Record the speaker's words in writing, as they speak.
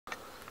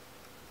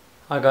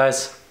Hi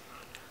guys,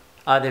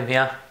 Adam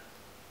here.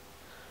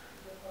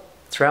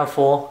 It's round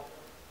 4.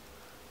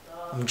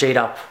 I'm G'd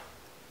up.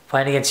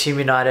 Playing against Hume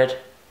United,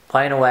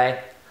 playing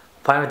away,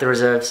 playing with the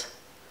reserves.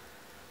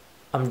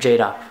 I'm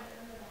G'd up.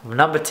 I'm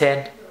number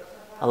 10.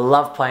 I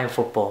love playing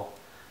football.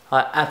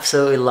 I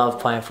absolutely love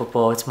playing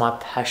football. It's my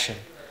passion.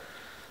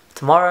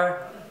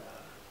 Tomorrow,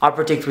 I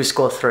predict we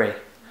score 3.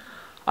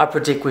 I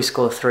predict we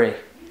score 3.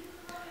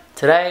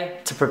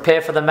 Today, to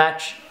prepare for the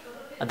match,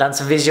 I've done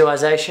some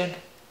visualization,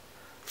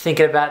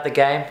 thinking about the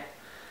game,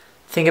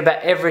 think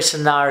about every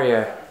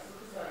scenario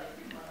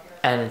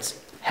and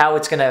how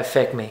it's going to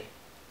affect me.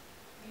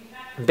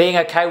 And being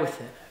okay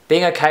with it.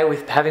 Being okay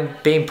with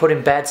being put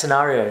in bad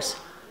scenarios.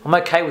 I'm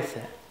okay with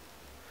it.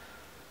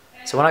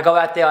 So when I go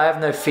out there, I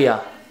have no fear.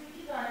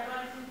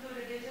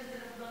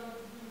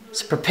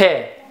 So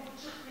prepare.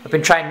 I've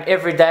been training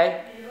every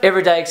day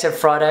except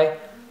Friday.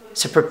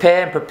 So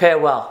prepare and prepare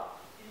well.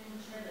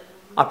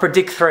 I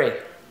predict 3.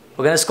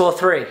 We're going to score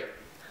 3. We're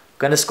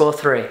going to score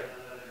 3.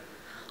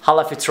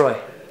 Hala Fitzroy.